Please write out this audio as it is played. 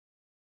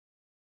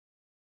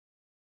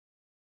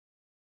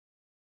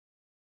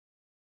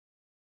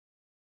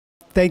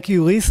Thank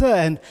you, Lisa,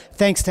 and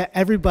thanks to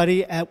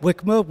everybody at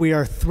WICMA. We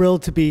are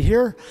thrilled to be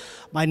here.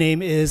 My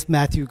name is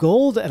Matthew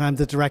Gold, and I'm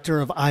the director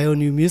of IO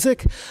New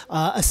Music,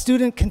 a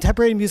student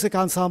contemporary music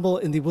ensemble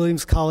in the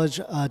Williams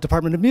College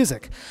Department of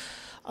Music.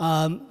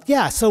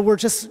 So we're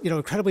just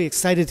incredibly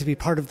excited to be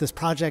part of this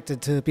project and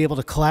to be able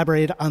to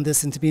collaborate on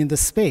this and to be in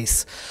this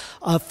space.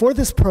 For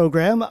this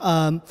program,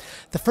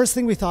 the first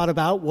thing we thought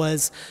about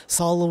was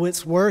Saul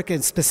LeWitt's work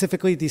and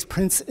specifically these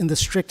prints in the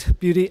Strict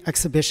Beauty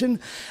exhibition,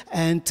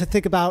 and to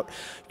think about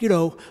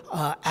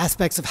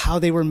aspects of how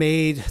they were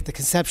made, the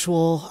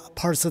conceptual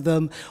parts of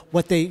them,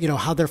 what they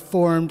how they're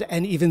formed,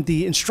 and even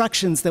the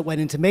instructions that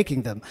went into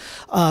making them.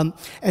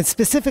 And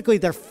specifically,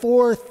 there are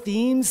 4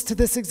 themes to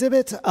this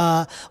exhibit: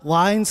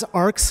 lines,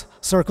 arcs,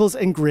 circles,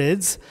 and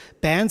grids,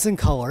 bands and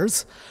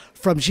colors,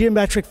 from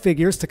geometric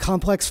figures to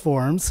complex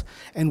forms,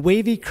 and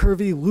wavy,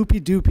 curvy,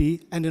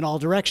 loopy-doopy, and in all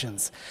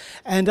directions.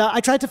 And I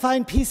tried to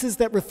find pieces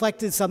that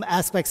reflected some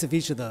aspects of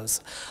each of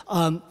those.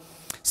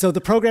 So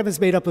the program is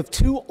made up of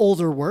 2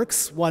 older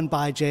works, one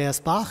by J.S.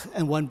 Bach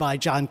and one by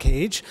John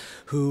Cage,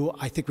 who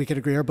I think we can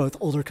agree are both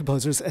older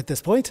composers at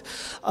this point.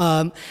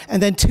 And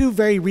then 2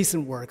 very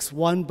recent works,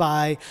 one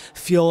by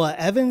Fiola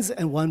Evans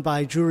and one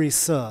by Juri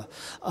Suh.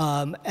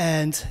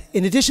 And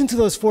in addition to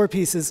those 4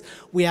 pieces,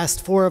 we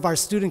asked 4 of our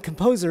student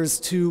composers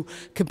to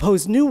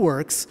compose new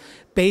works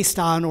based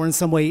on or in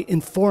some way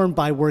informed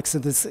by works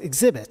in this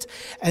exhibit.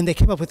 And they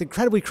came up with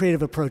incredibly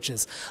creative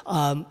approaches,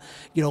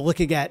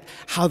 looking at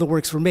how the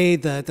works were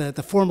made,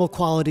 the formal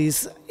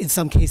qualities, in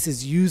some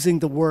cases using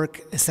the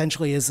work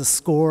essentially as a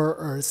score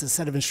or as a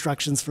set of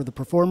instructions for the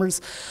performers.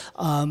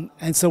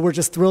 And so we're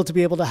just thrilled to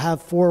be able to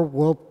have 4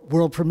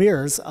 world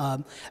premieres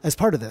as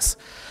part of this.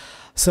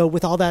 So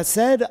with all that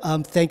said,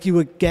 thank you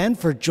again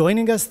for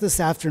joining us this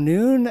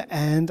afternoon,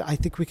 and I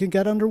think we can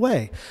get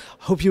underway.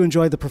 Hope you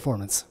enjoyed the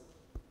performance.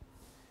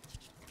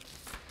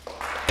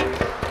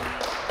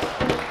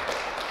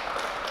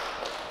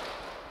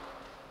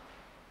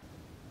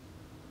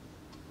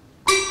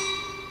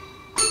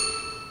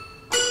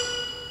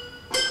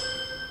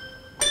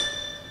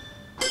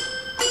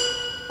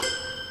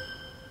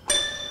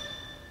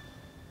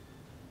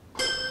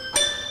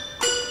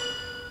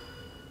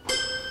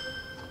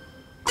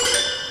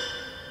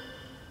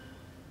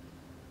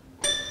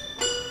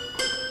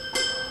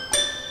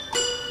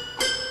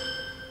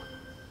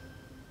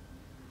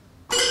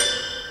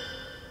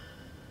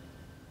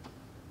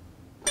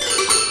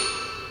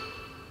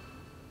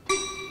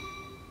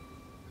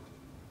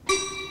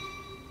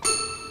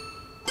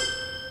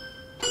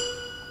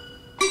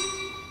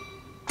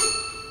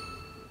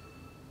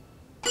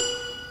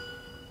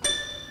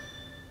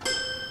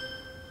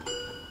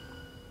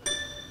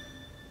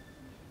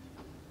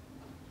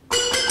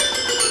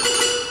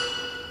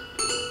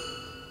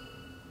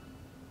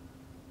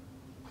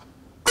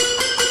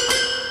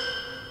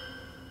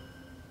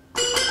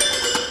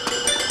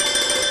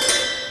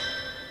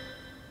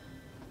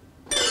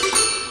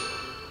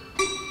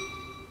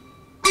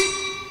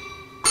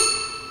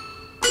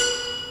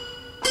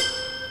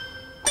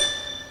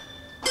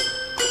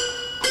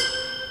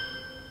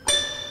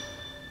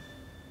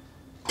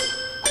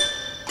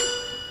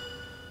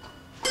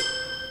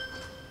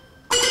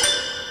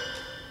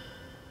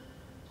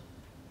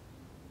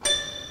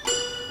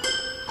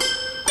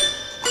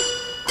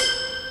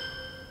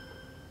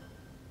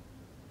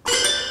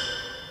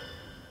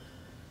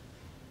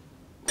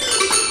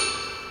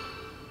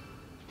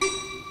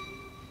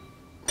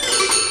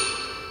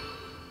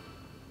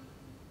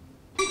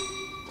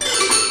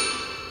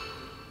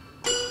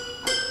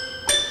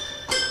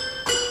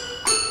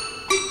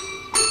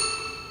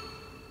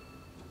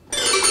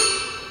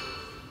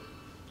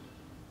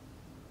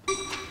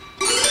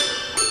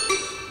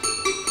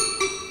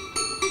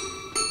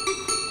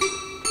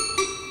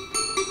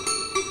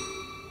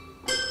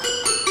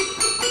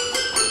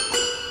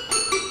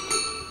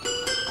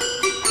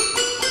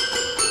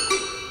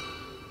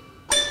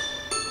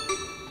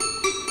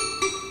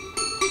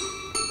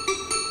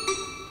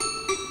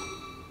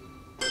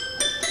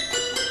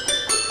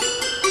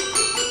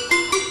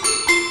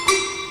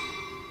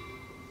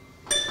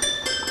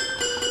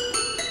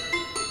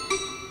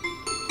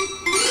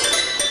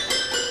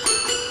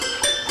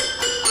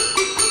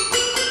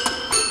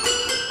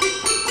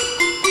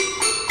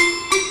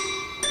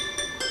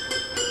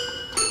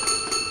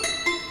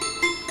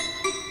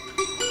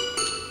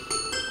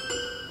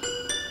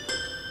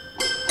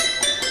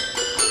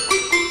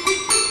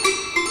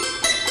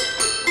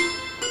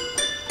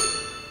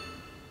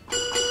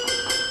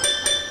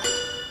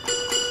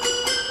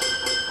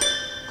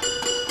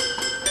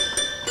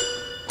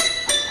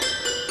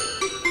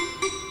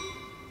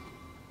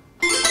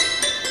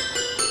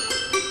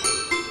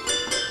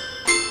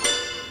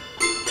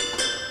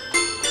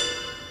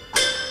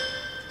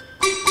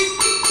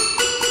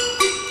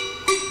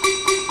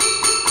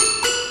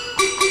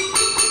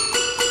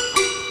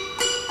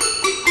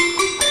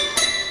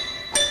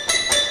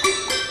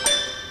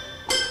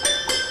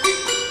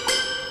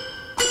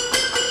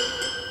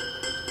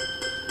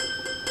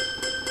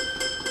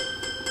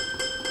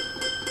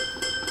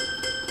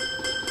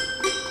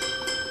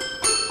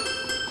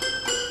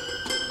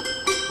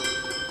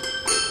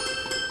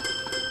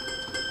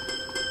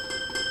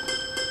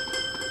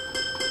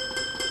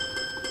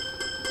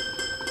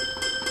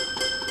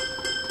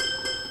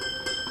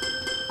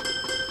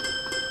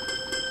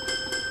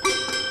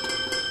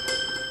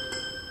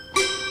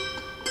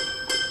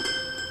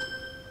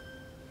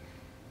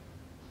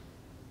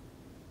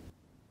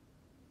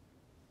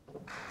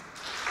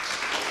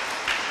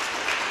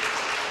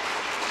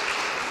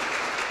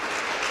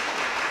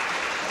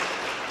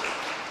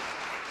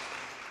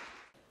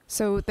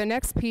 So the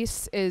next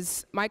piece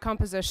is my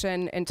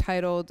composition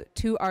entitled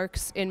Two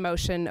Arcs in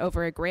Motion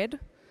Over a Grid.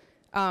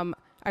 I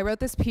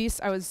wrote this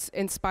piece, I was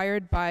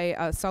inspired by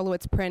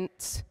LeWitt's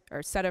prints,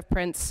 or set of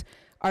prints,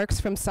 arcs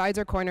from sides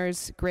or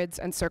corners, grids,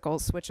 and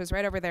circles, which is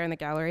right over there in the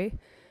gallery.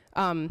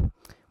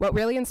 What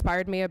really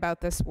inspired me about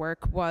this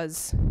work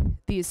was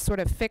these sort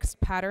of fixed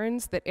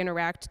patterns that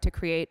interact to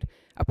create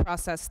a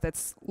process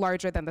that's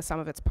larger than the sum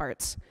of its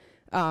parts.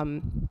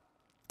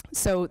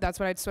 So that's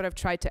what I'd sort of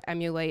tried to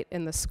emulate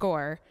in the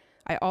score.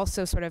 I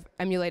also sort of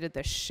emulated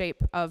the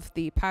shape of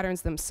the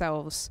patterns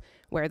themselves,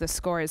 where the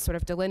score is sort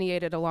of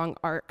delineated along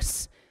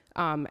arcs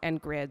and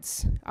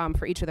grids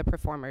for each of the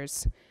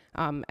performers.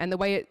 And the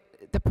way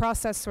the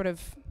process sort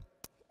of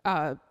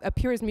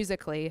appears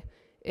musically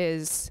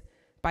is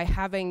by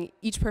having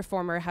each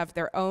performer have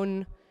their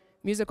own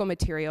musical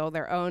material,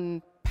 their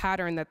own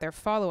pattern that they're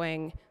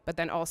following, but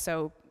then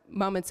also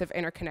moments of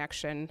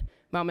interconnection,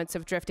 moments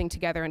of drifting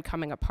together and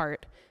coming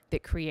apart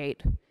that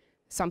create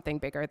something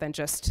bigger than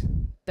just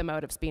the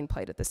motives being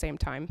played at the same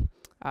time.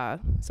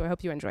 So I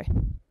hope you enjoy.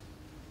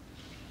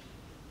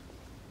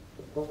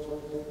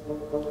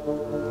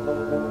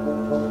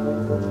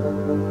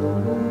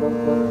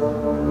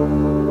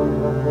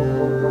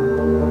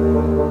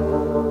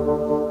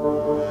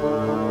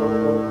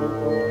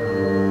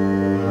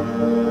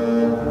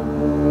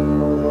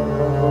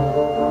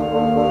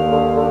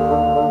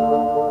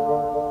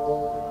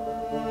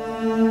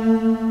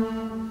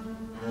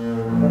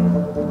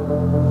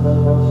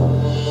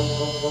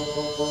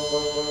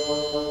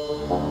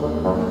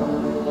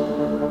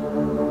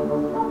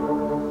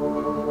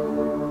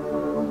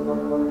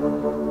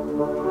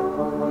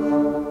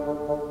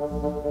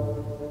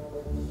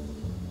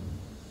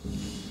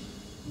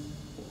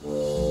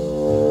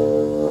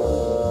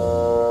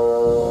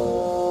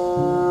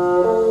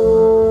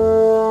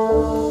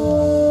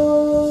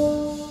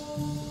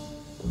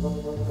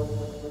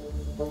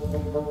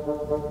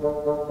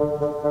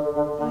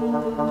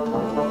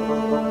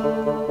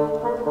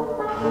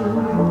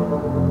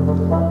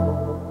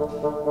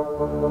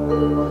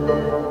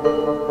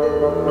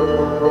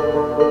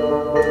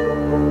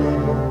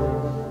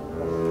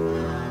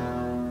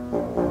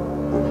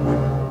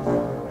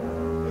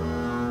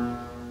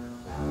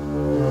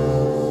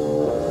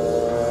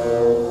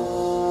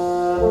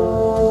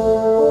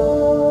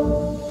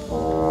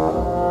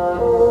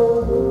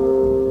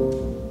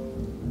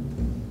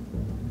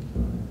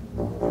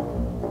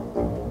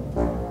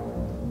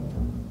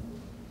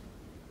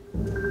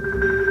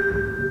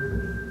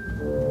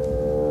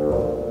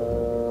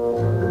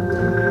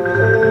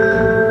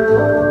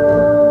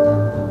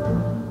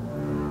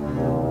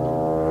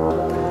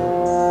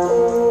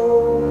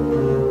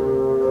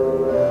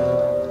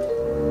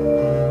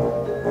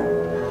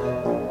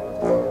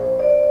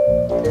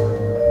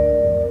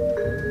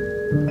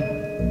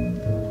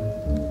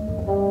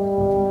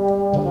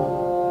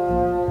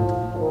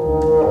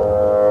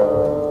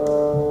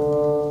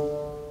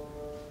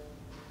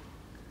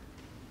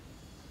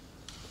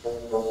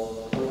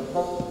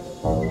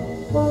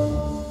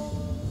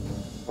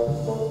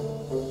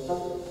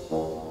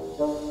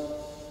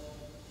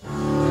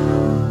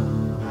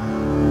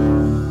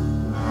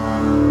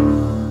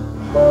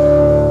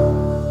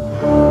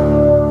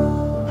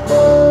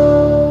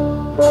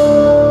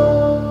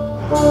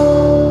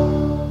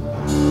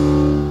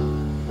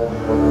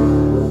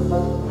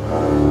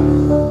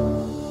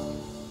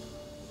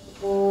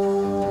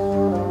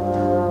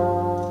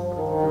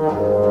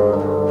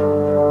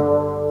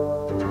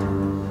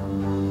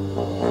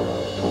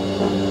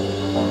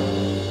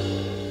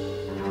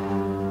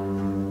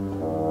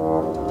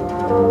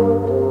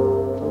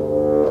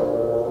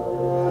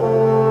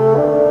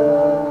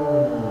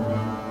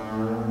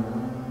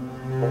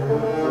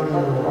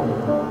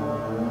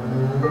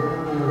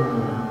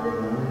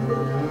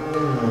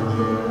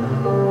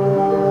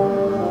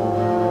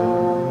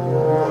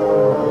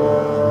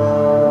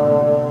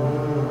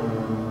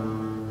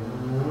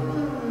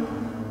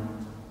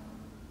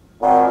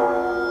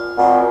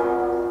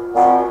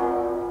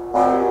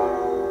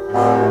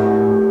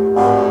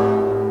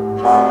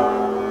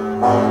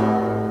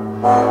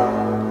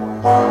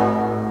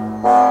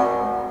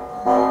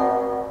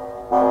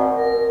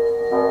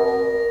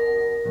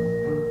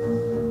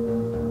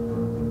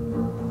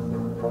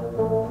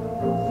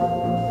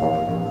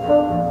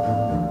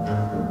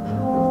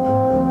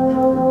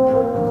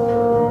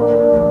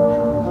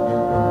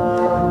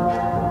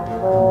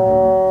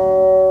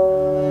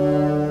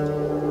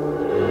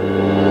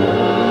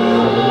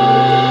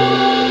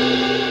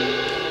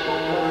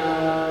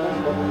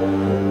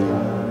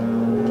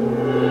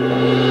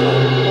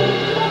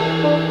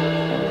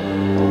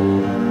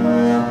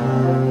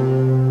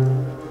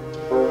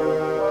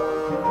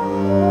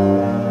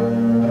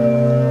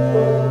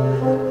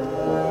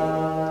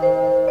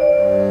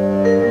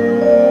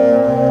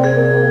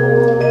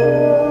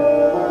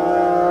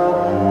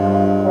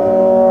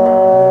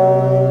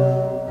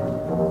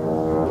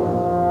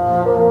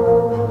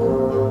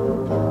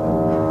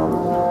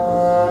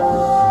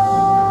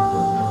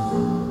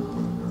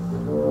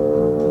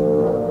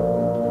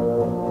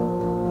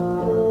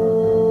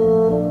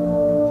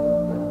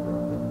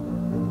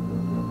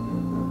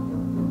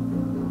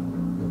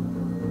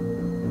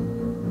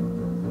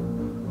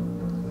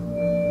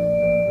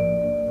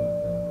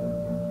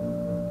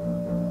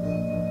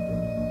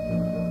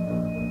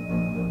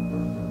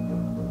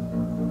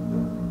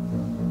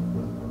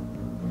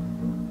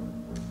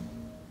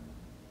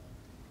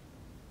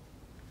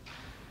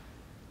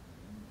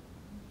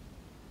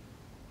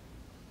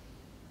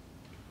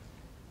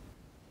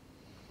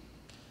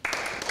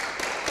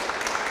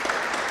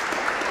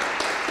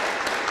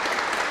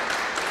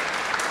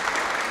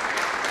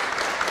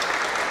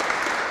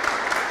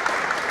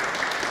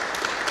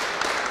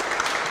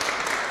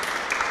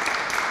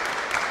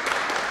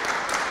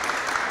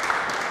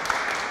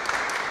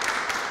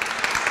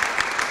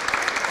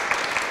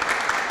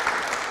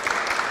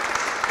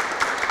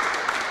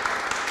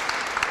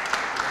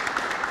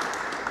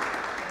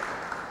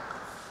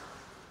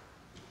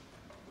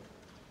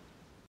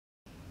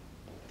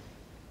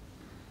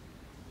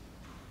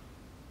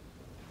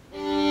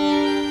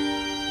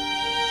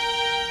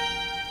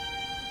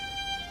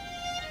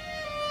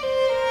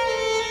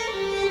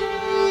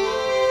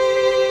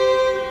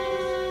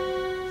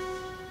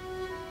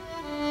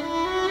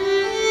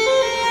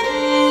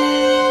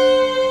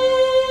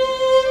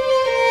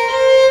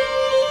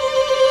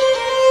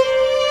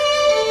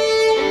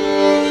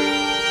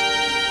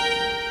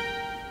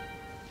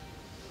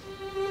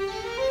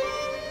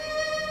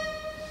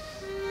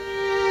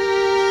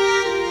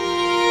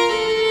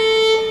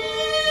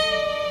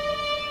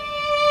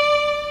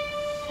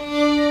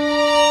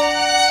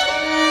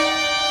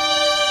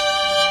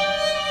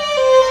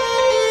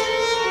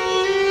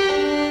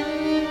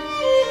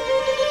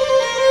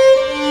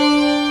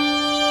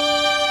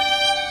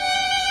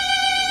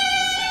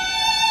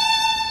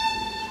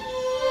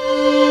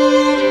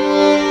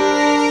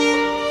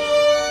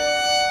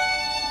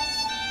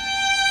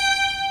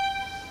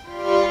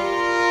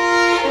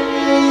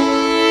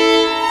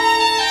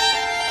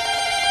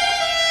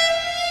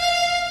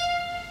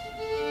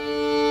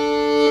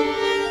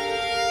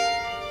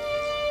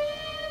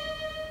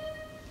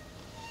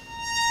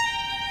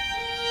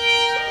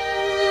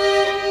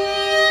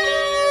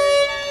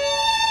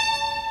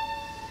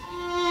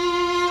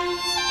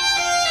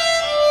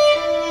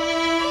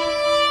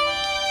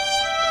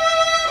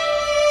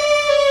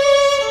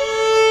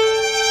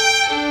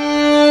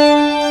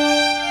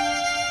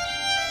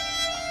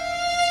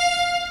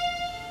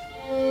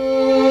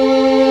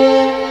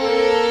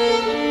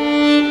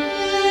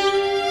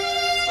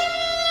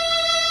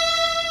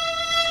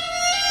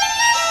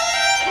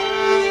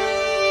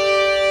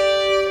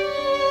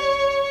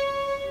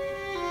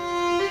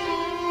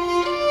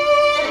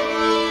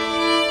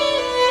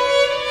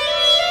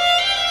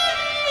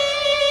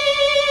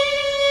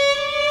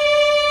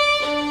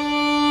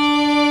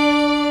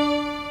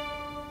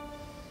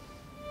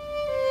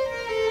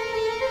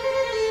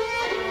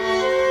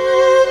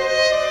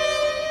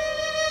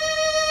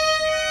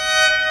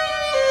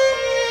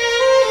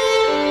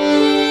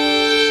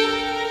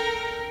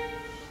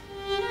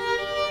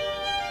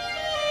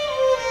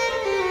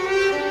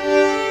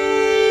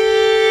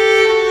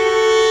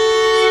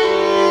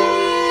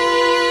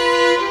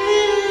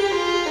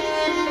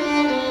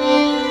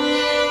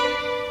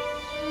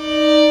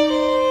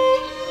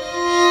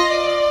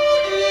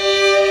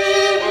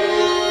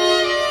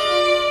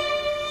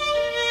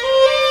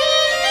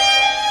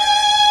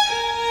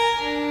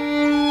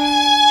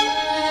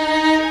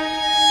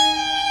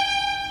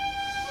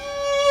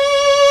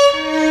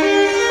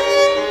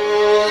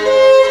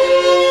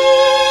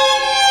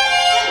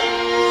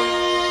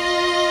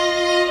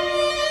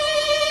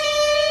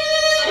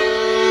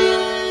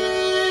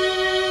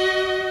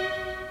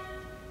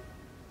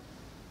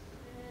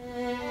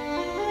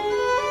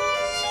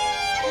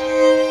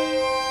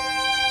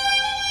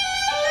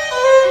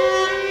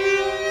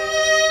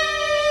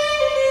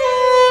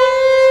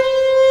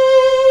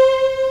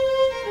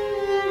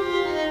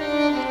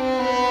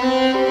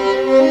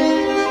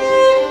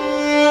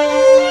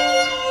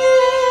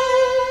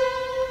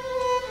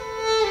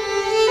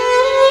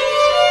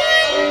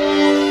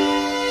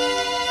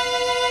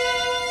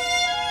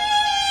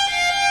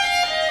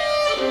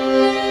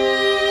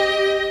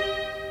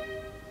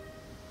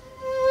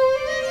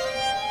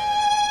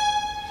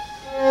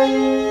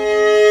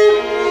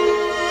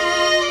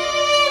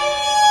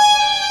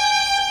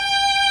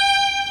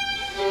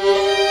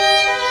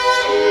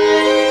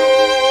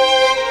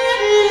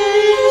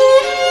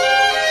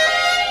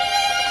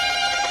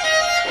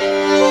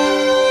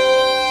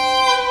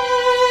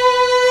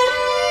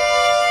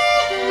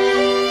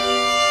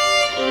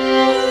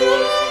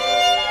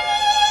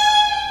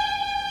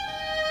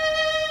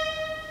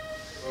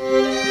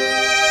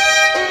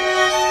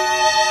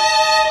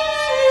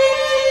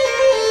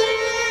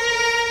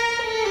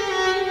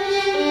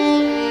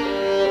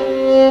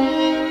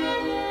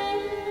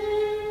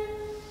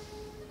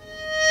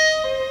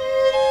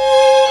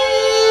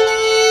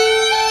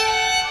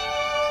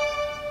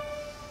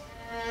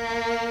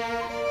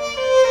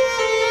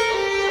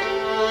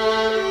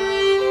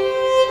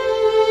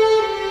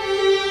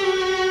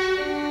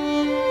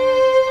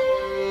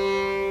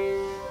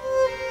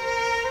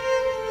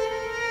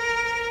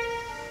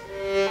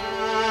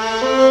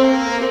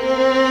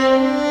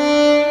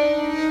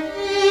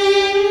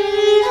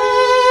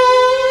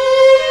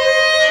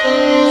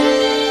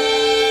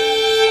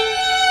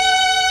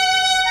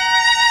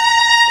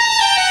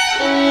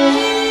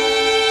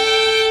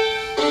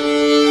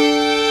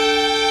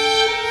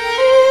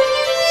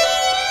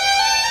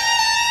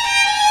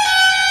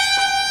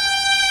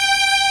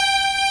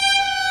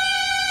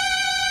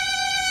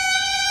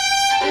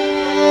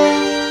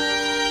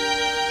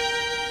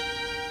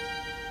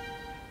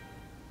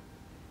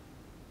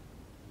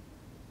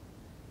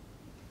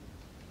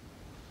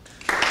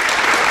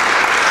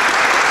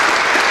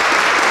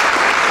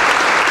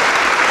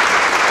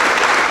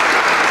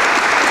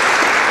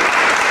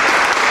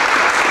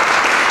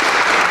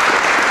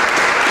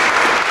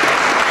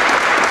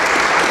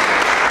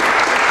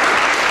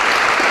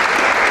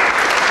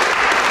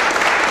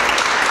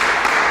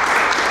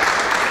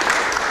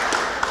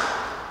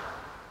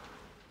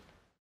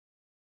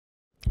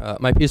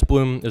 My piece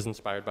Bloom is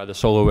inspired by the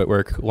solo LeWitt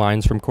work,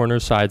 lines from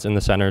corners, sides, and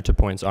the center to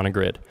points on a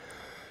grid.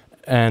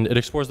 And it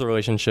explores the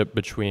relationship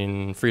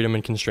between freedom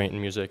and constraint in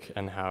music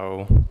and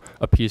how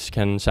a piece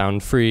can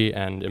sound free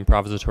and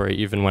improvisatory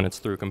even when it's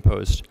through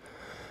composed.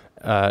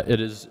 It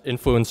is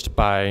influenced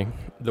by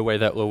the way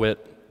that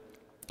LeWitt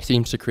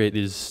seems to create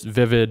these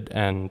vivid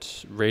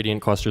and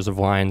radiant clusters of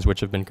lines which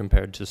have been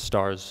compared to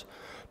stars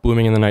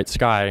blooming in the night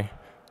sky,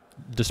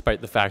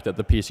 despite the fact that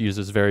the piece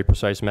uses very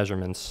precise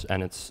measurements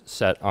and it's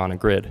set on a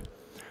grid.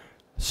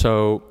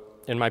 So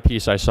in my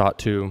piece, I sought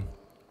to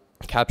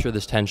capture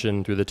this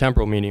tension through the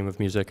temporal medium of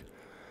music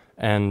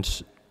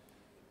and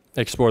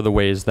explore the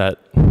ways that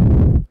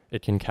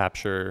it can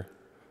capture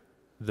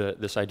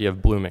this idea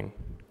of blooming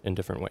in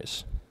different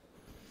ways.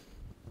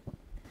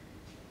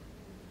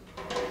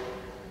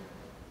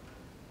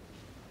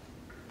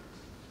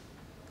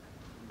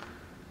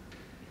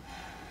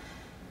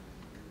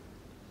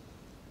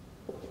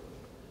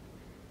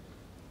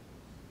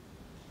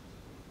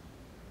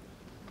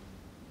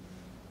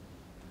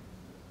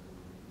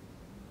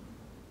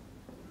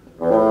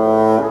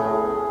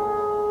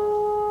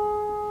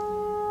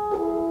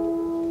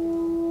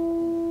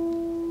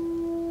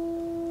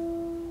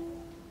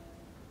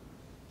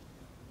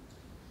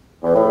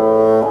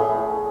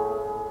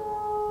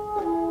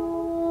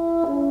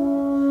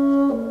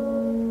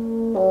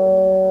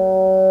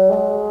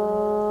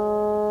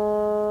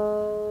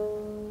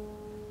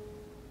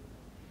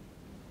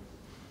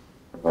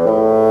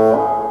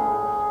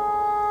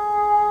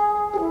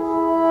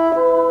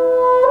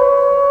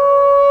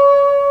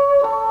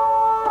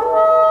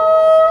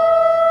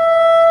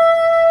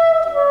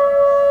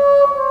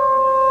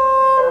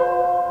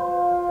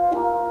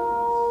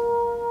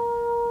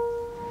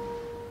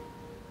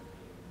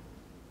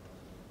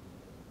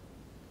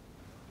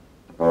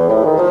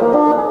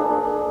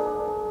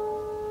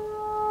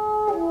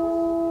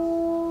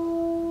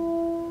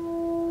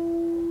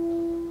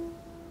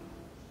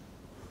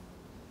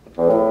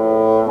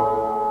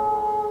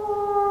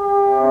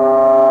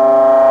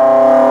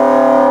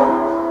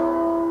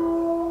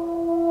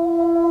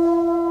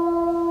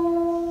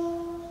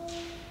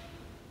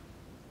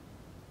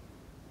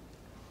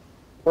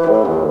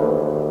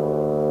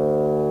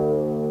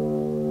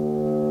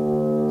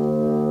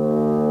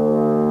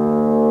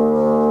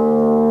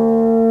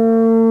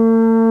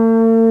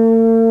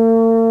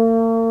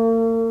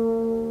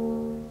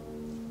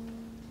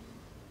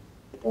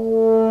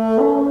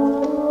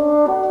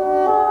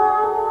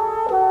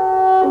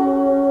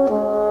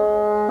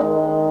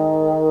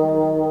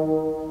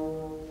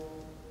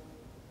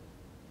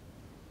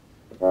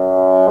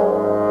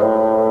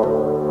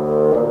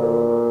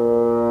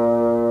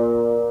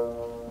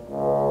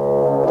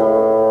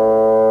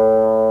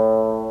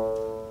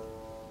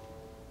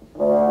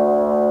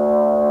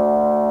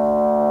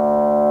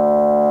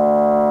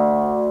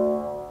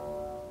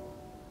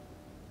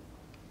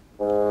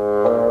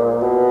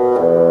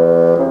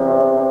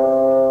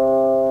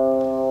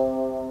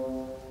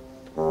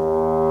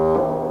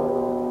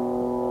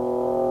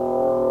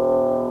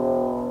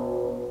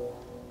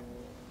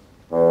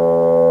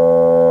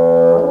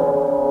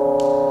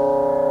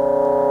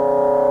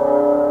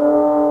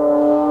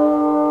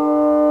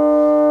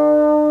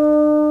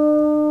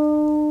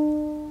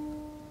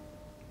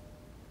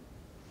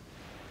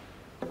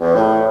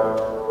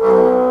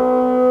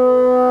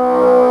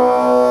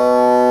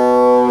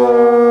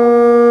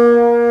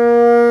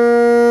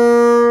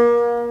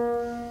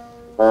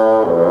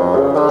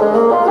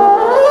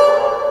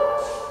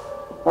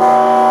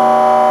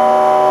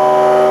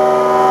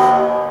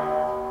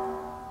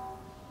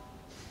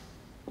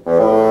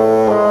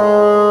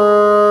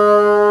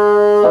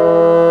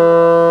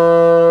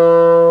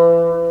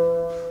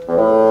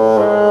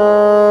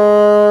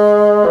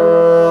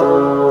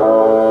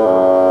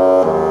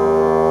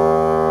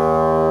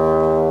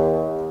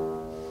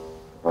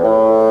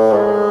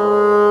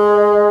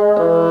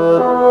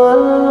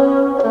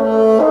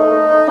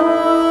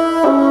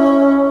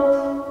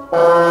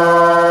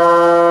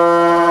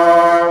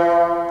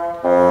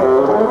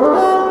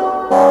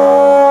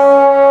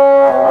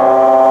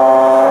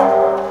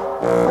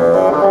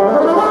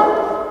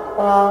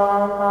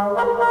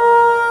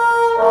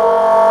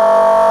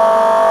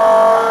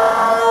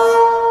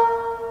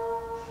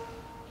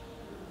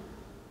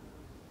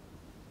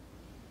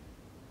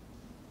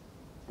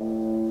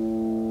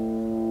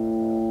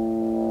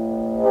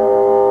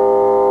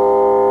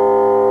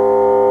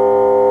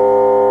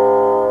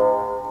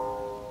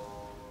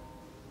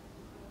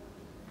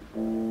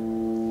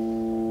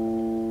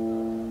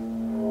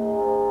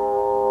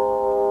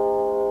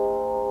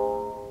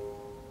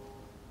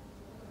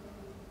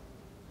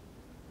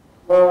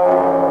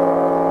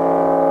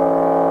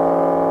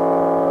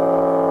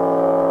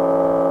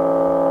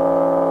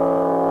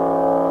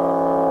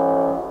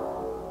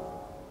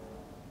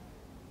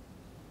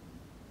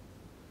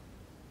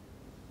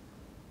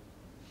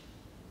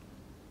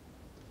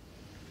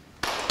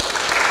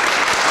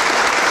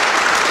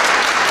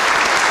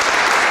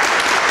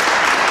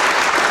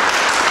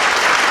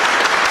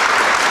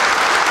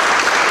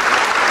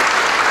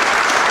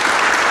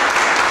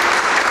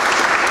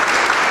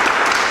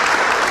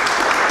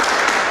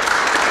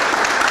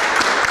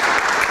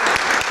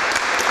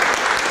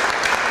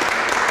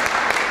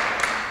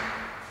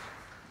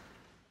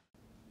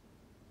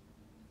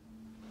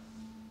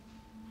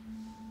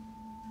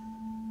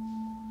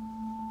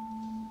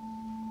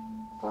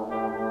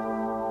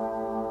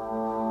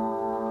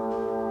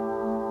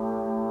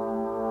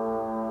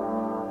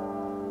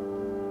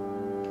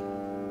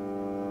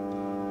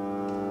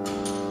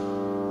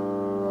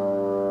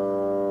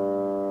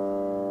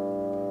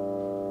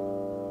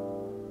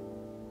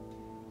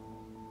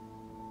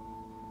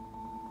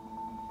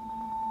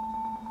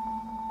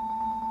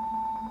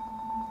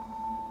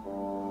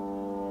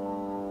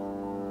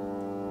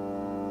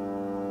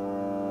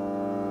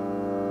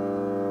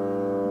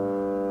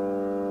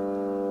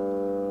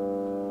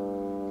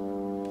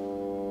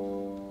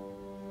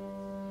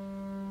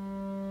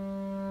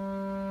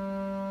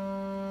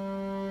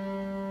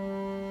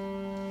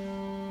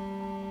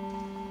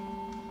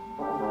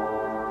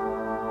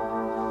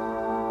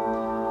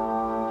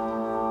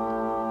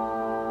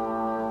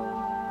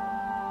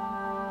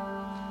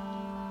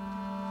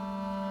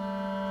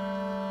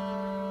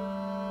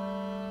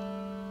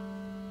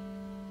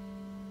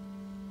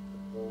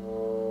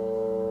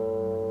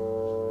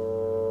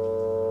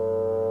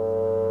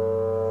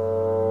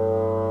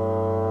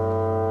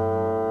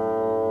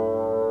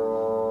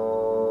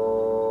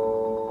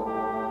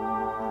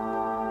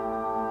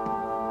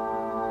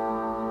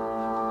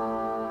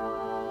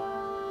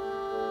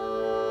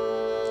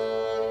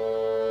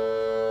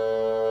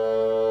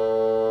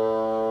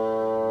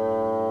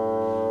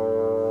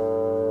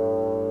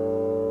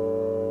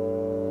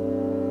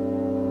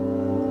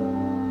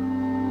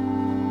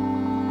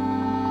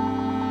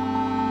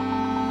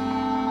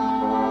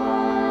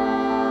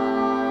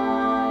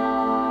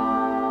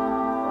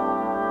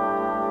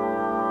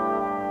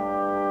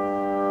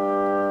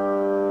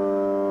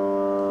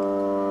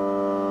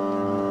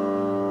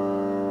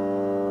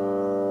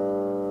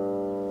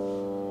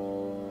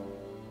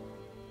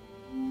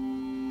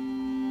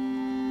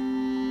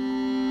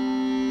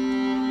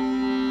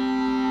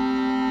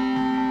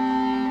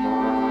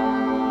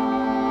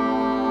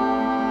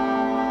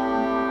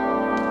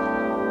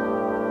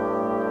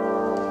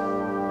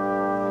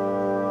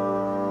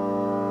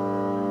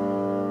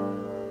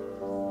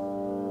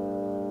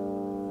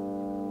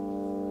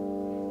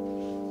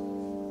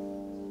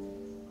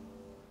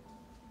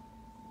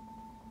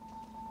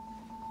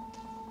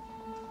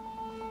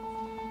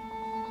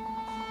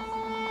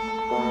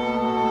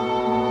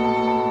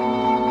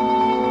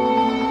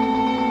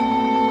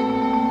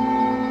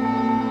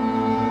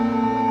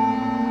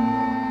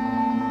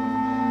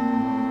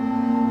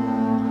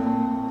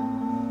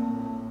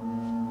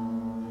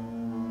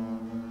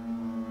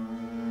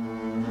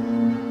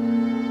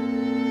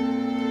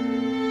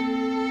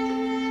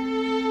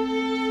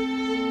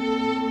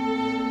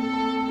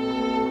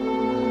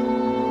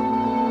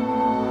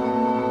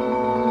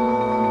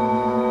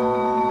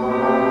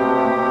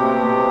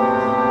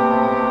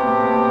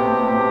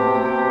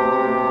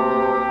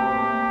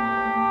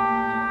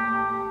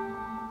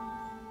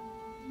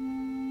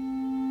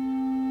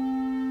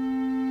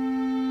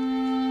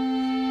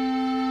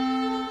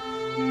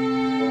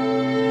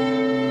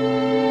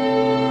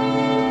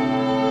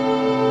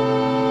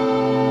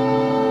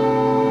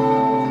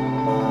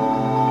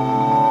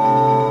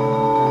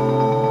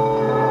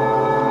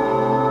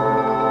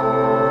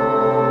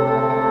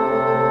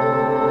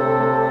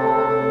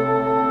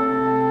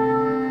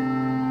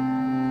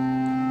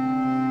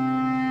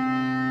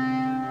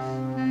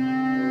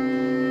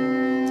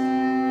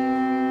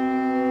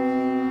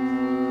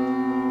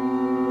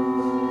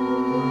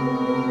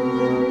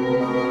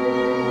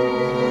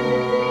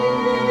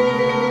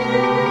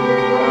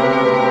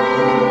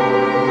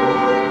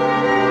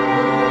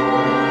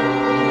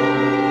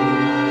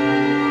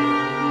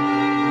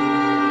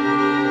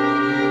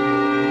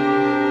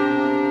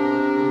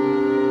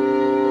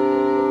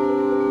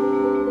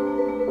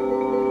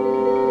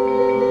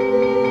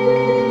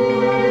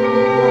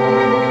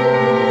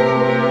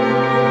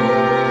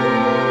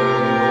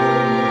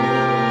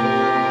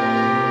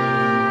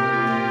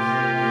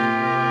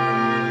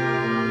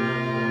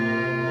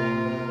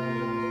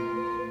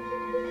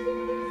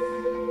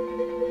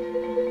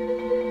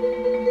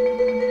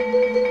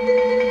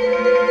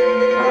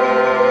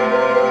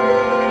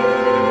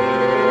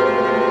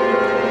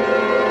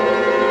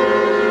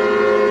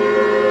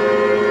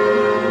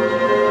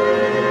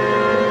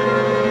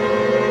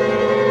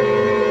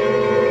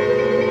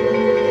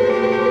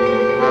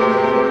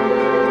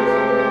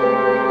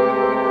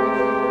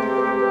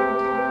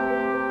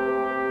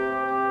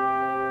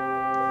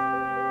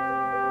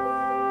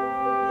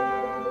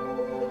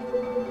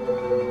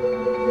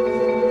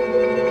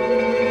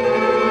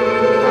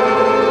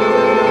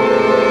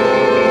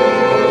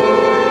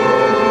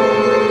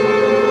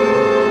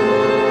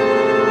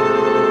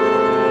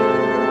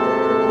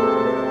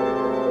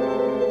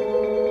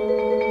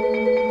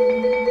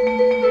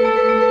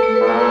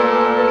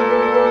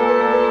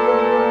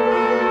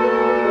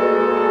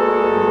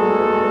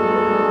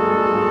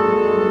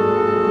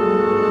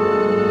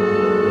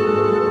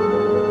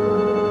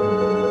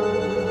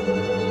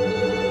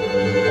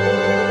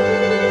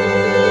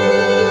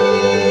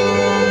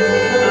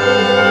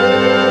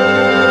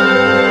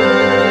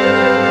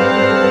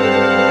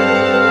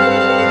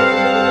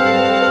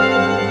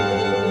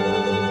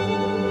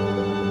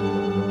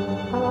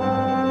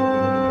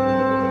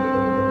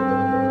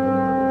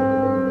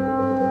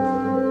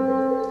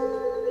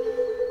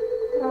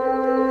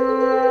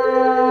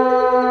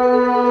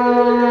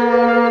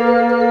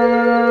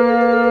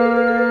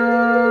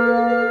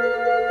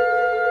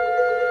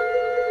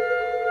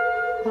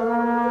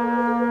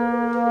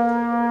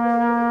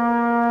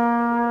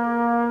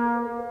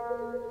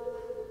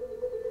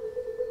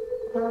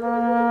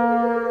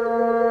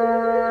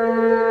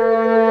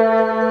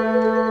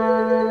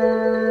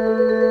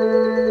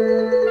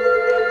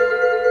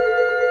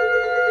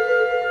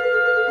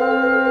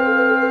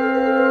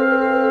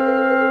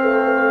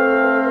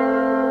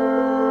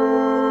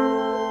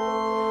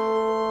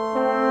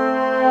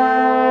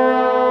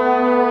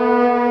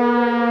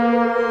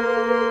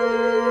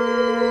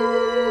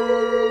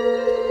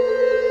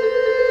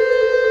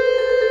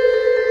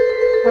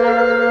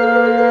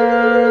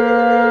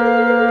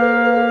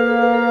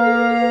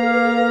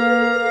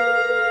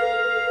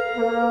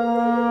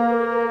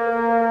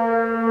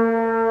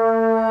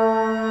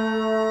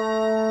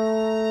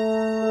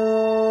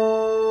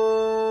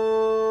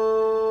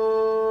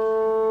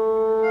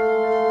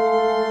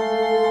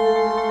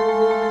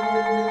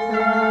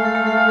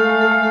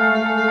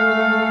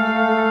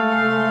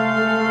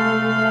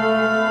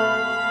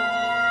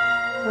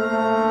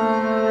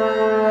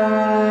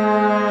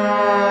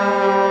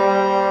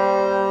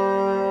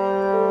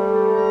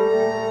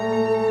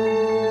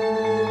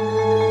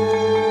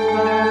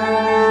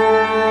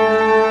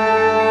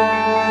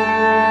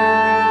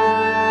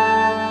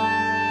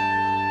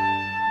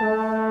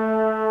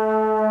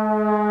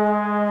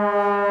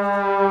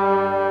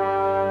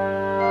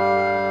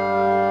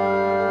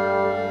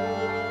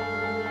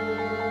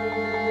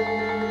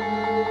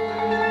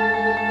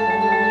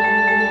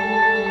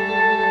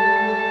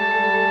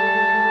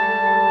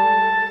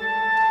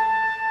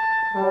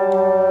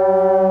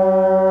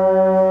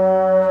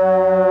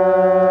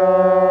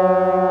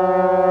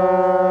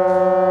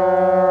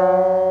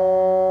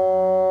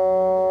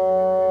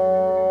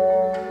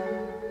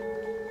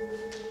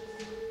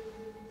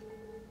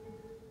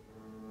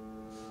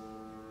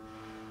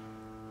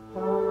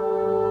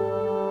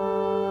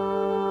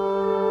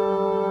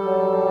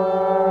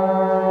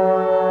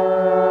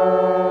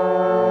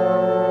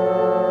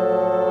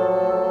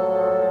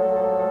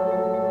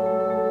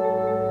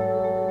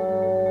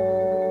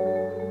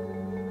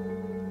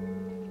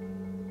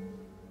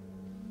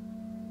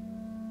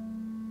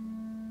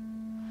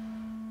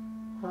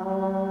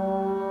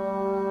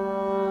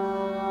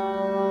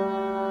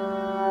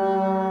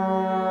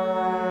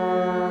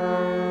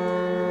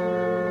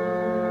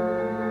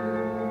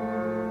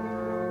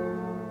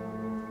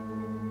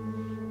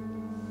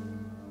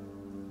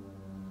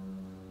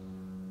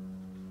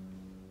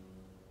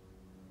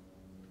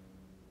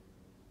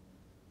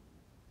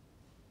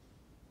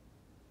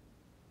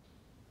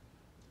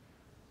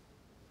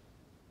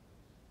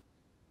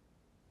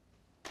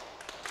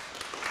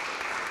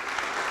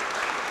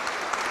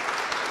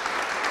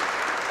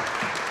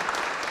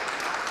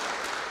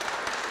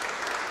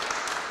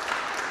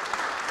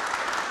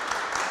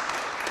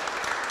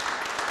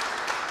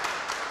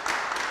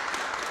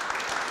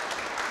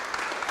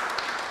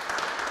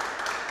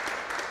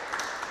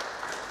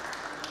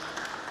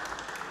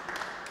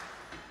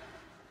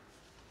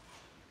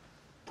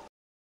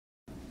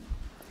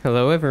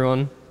 Hello,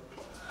 everyone.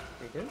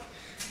 We good?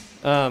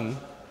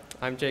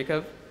 I'm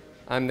Jacob.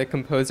 I'm the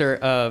composer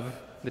of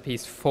the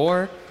piece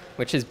 4,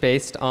 which is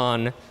based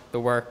on the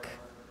work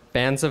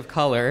Bands of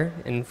Color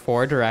in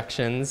 4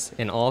 Directions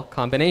in All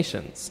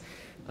Combinations.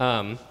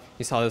 You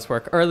saw this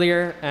work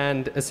earlier,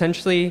 and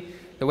essentially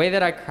the way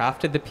that I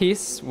crafted the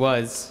piece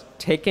was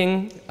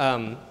taking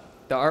the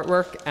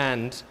artwork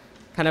and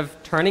kind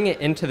of turning it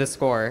into the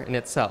score in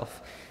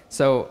itself.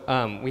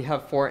 So we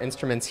have 4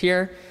 instruments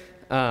here.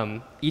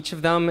 Each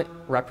of them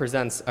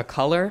represents a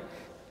color,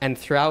 and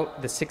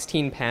throughout the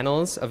 16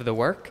 panels of the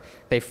work,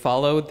 they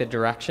follow the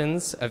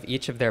directions of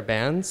each of their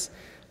bands.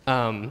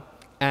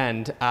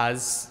 And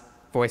as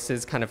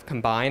voices kind of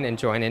combine and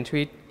join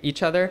into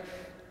each other,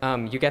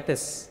 you get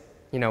this,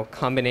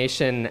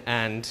 combination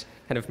and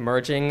kind of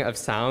merging of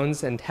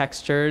sounds and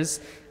textures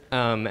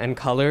and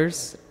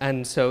colors.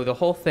 And so the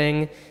whole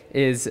thing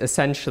is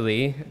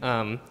essentially,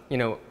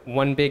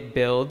 one big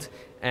build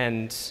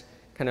and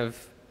kind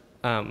of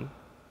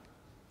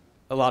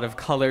a lot of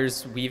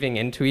colors weaving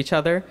into each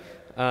other,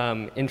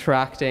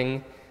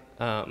 interacting.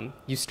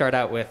 You start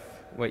out with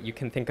what you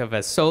can think of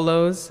as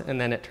solos, and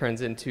then it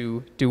turns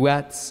into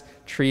duets,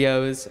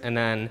 trios, and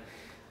then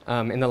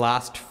in the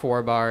last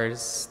 4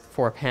 bars,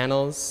 4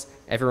 panels,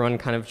 everyone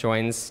kind of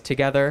joins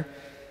together.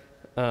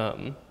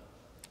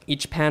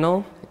 Each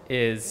panel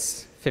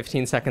is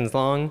 15 seconds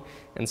long,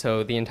 and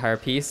so the entire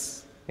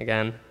piece,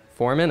 again,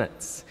 4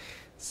 minutes.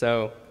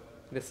 So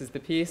this is the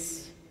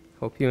piece.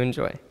 Hope you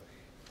enjoy.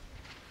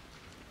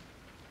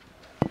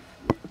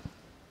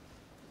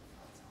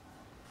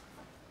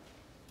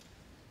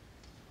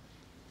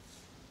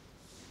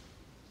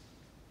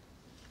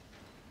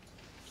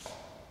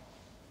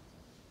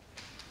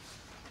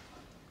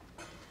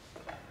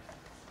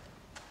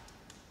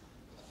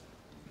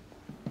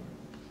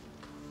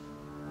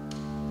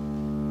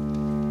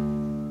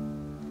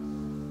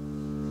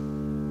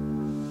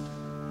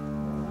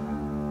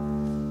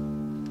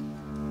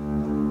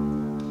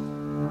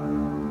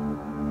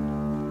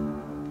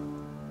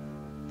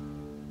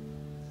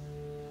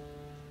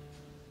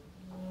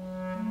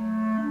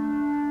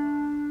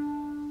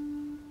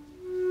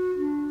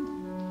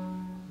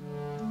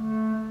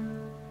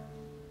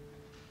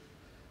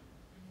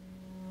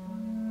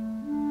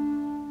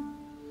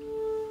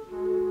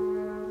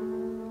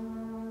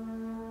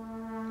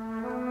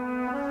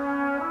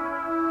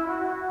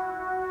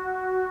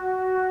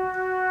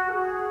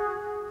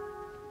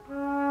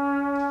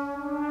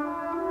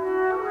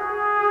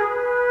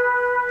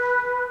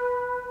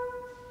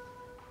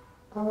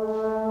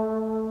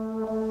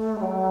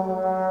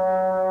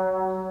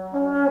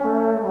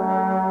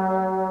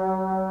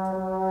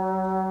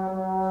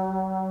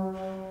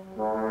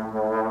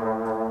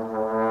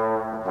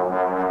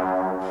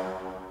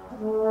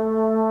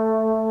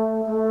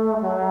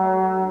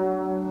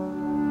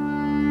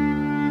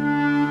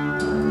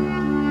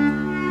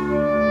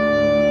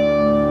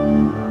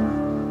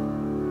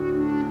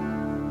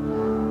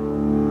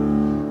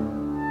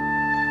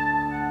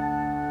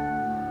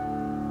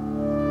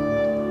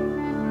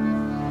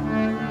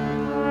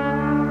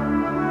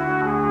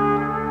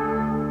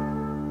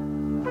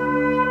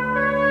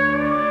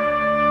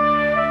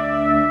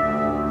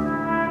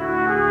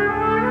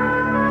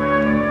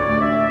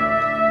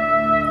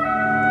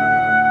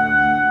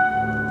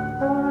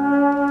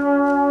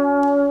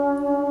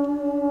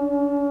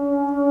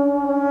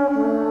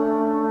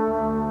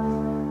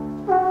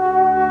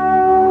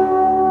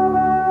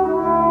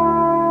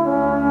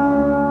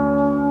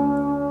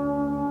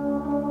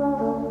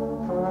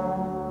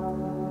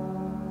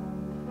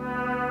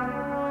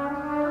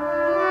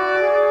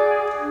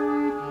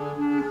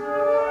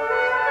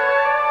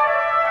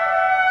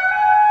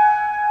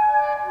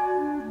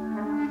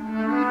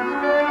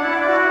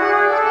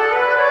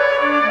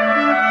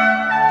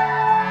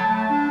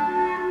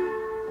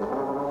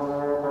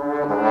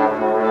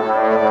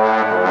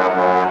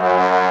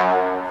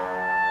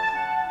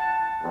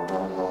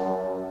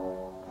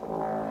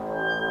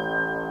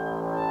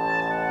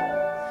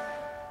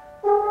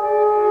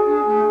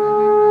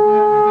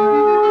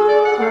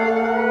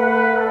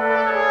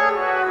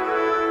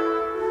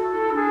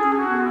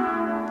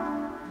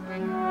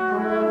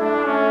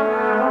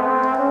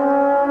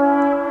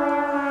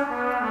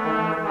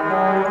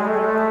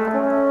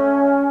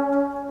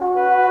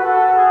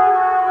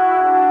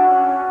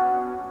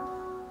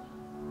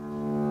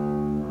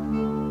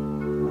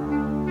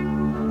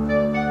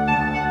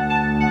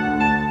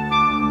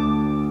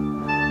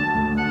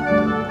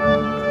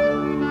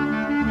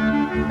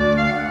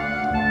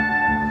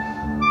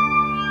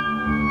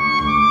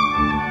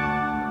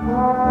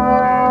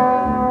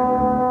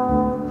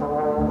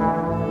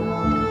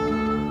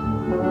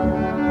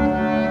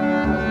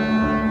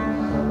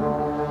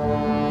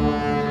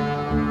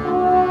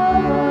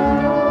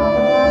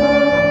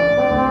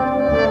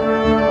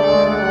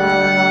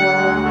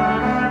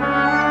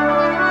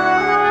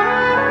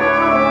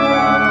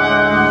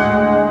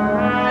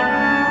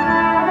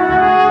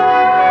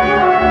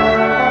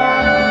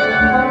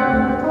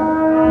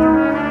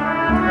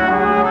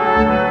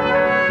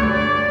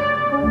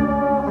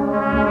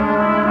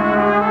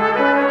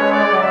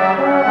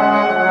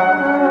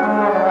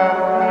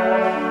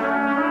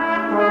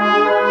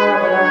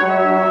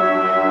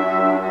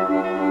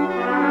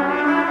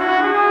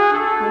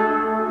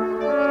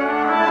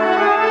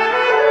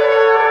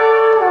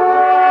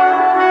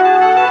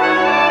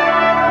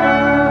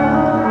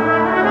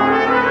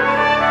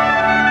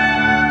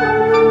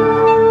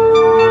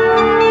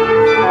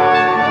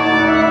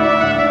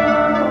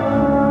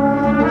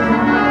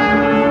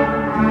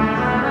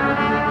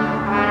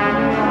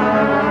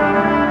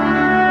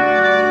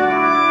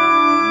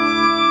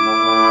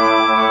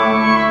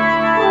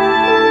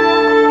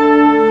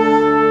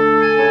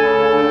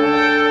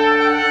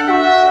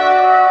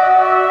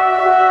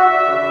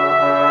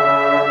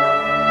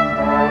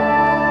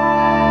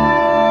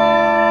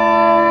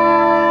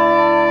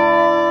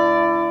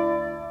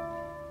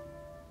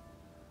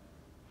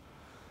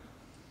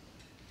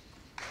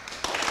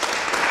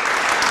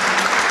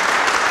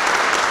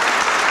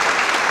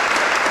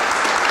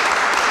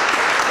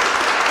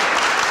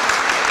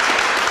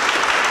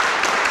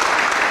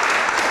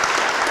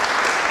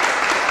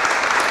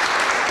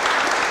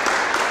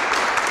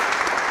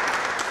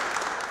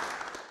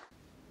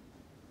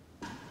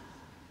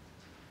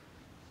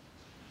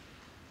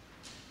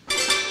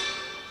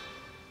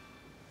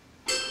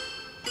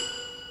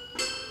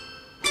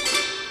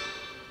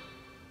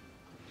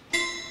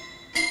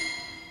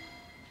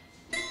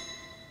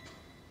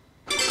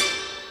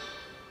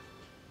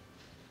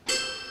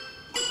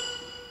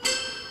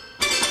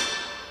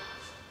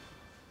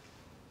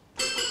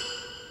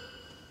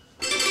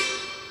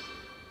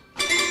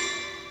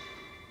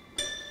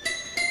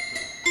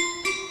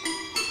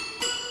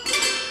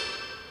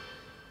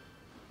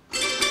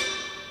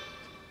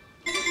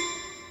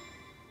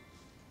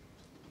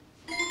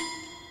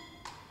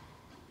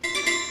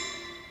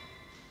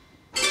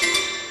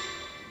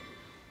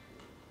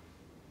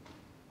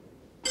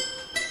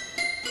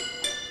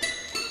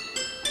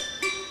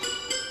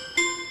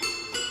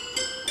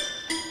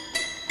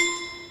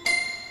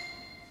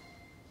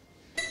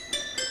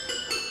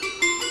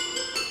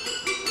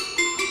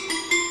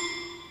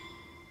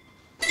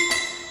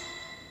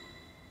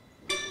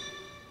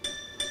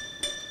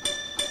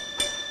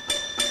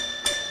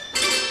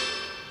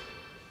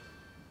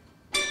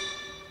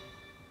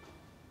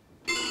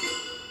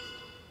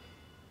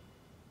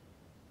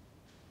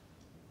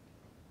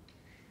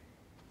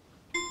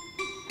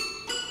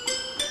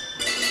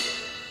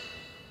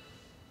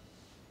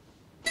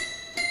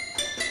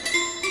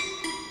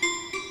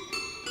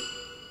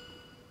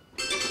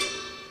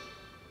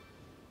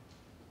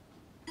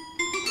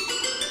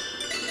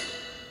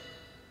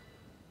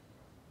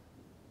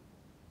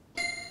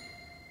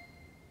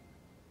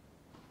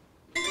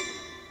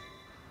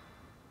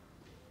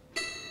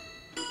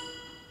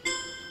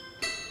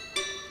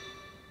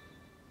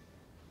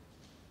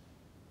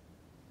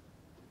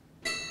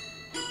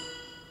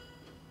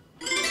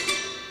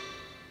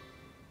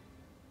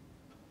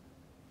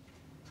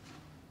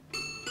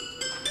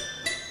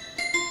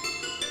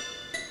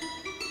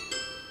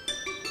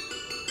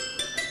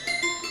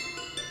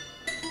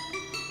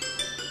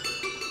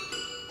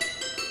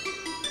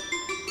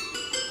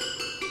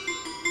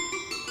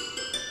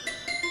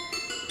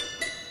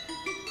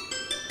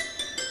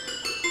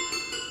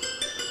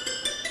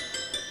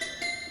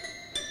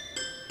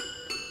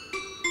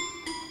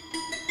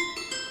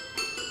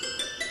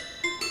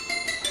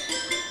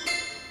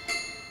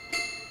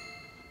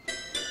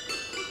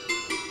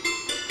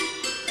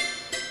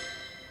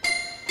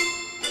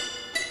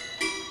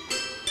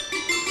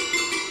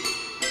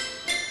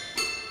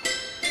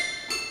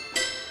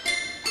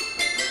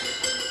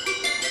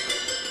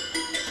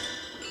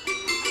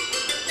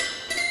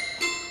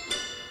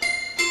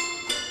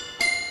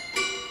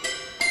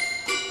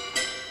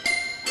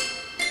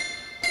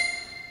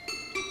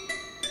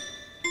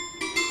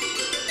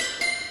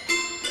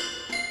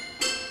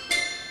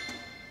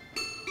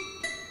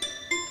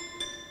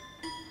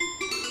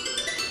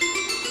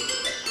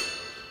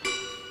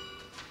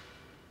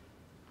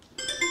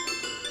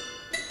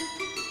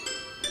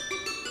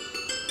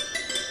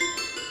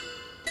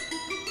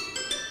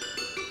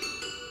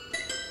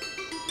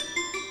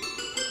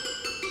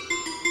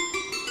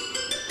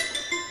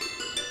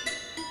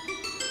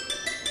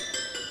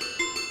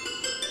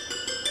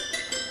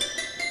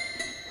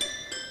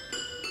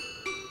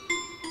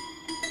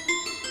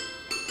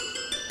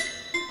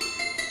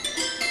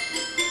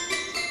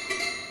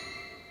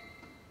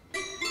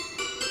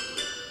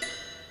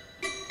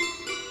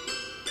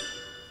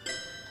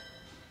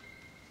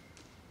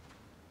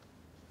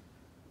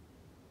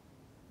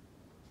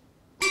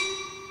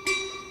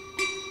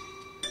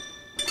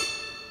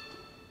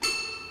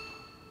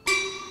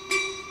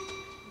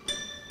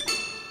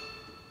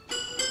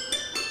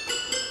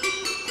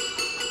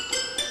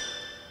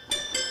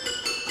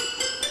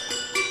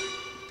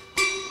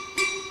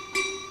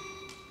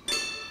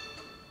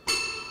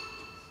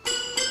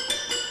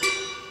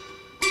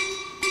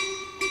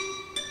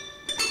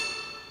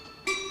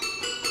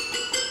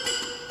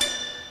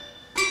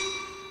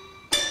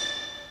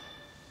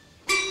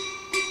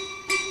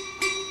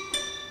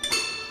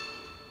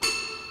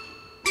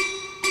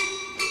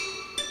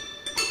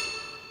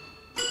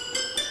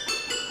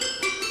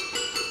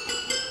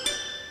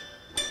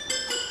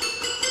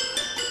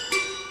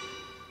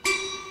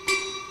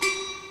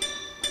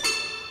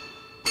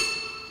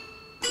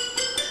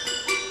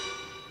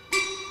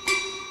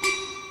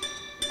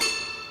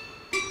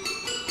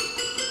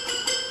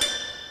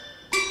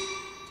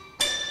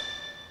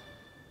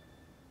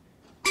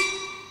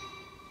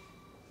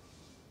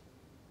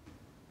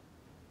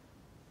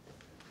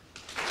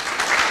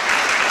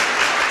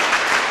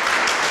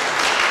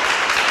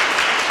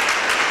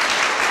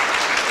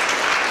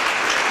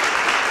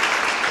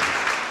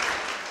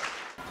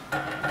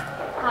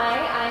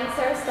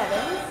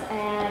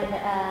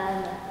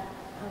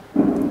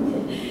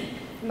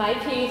 My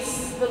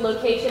piece, The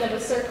Location of a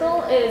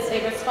Circle, is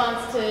a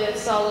response to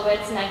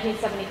LeWitt's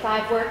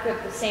 1975 work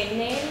of the same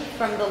name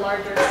from the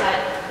larger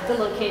set, The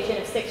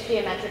Location of Six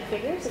Geometric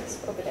Figures.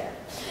 It's over there.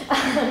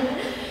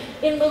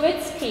 In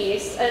LeWitt's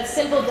piece, a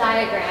simple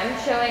diagram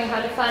showing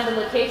how to find the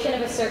location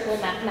of a circle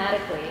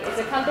mathematically is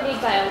accompanied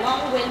by a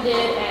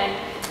long-winded and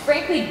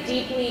frankly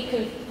deeply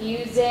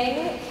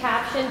confusing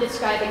caption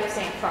describing the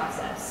same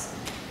process.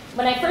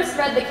 When I first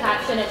read the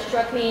caption, it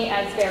struck me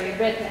as very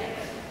rhythmic.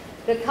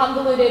 The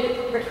convoluted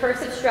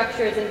recursive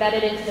structure is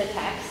embedded into the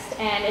text,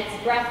 and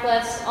its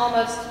breathless,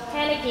 almost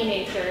panicky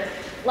nature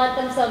lent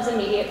themselves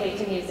immediately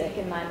to music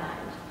in my mind.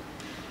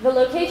 The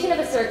location of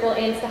a circle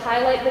aims to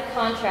highlight the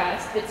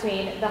contrast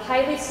between the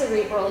highly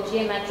cerebral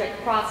geometric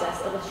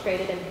process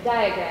illustrated in the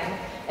diagram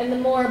and the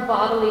more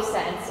bodily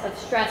sense of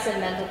stress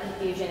and mental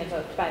confusion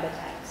evoked by the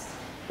text.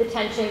 The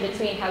tension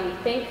between how we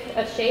think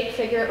a shape,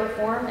 figure, or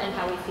form and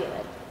how we feel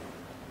it.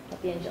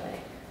 Hope you enjoy.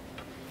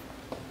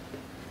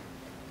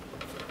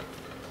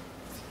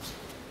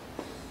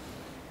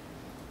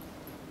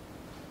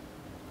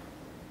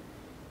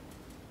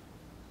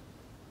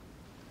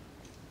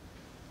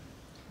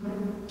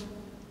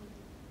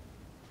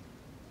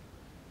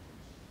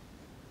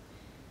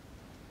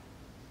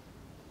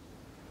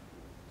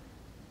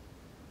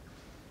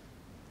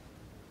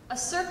 A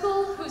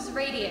circle whose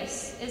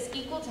radius is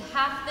equal to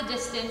half the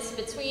distance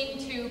between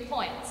 2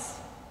 points.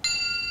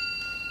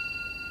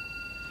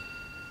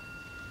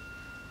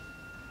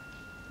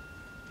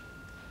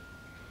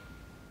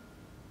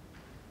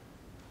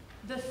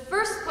 The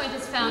first point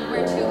is found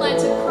where 2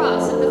 lines would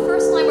cross. If the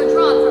first line were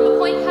drawn from a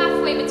point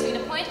halfway between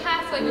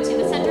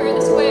the center of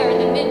the square and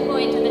the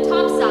midpoint on the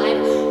top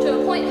side to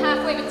a point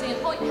halfway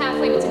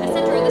between the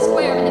center of the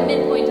square and the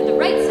midpoint of the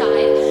right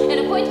side, and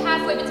a point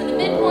halfway between the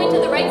midpoint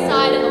of the right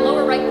side and the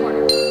lower right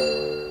corner.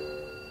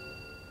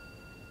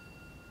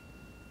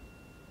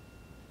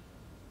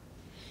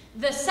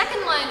 The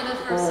second line of the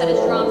first set is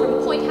drawn from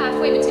a point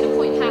halfway between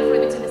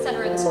the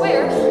center of the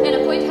square and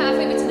a point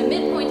halfway between the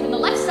midpoint on the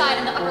left side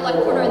and the upper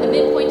left corner and the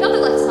midpoint of the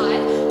left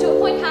side to a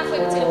point halfway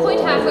between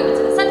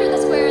the center of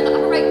the square and the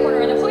upper right corner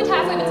and a point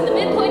halfway between the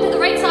midpoint of the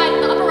right side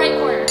and the upper right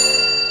corner.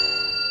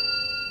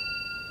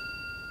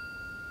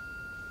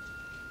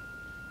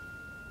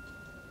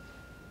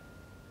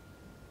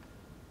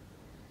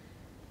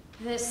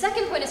 The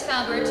second point is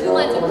found where 2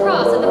 lines would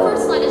cross, and the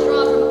first line is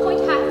drawn from a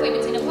point halfway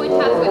between the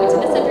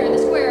center of the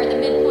square and the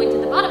midpoint of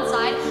the bottom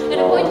side, and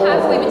a point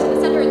halfway between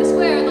the center of the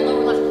square and the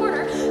lower left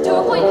corner, to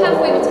a point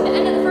halfway between the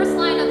end of the first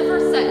line of the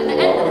first set and the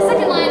end of the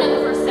second line of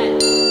the first set.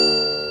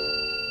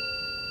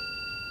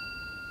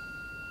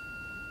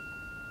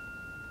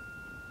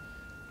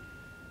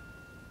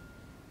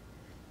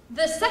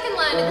 The second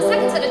line in the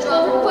second set is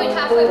drawn from a point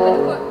halfway where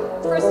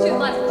the first 2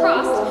 lines are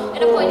crossed,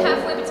 and a point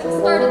halfway between the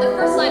start of the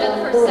first line of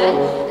the first set,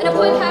 and a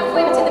point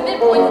halfway between the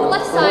midpoint of the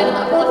left side and the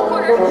upper left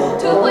corner,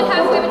 to a point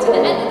halfway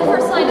between the end of the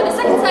first line of the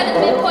second side and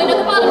the midpoint of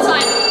the bottom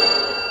side.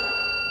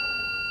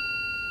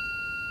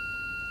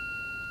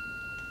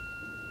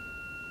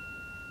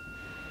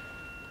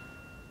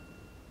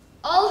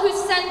 All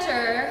whose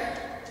center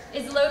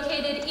is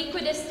located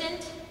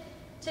equidistant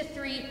to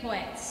 3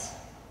 points.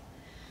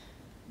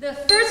 The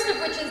first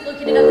of which is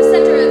located at the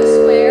center